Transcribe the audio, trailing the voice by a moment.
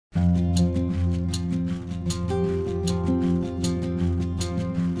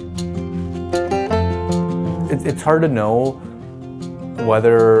It's hard to know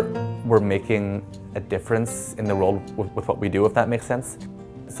whether we're making a difference in the world with what we do, if that makes sense.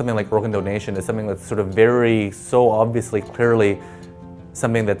 Something like organ donation is something that's sort of so obviously, clearly,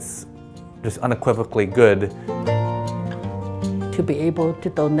 something that's just unequivocally good. To be able to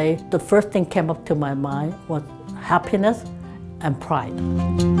donate, the first thing came up to my mind was happiness and pride.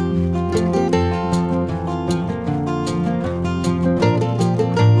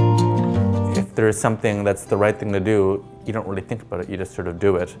 If there is something that's the right thing to do, you don't really think about it, you just sort of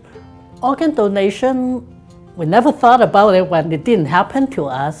do it. Organ donation, we never thought about it when it didn't happen to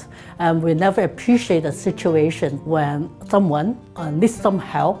us, and we never appreciate a situation when someone needs some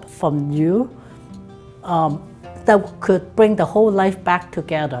help from you that could bring the whole life back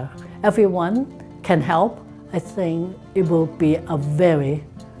together. Everyone can help. I think it will be a very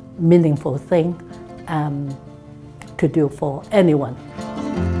meaningful thing to do for anyone.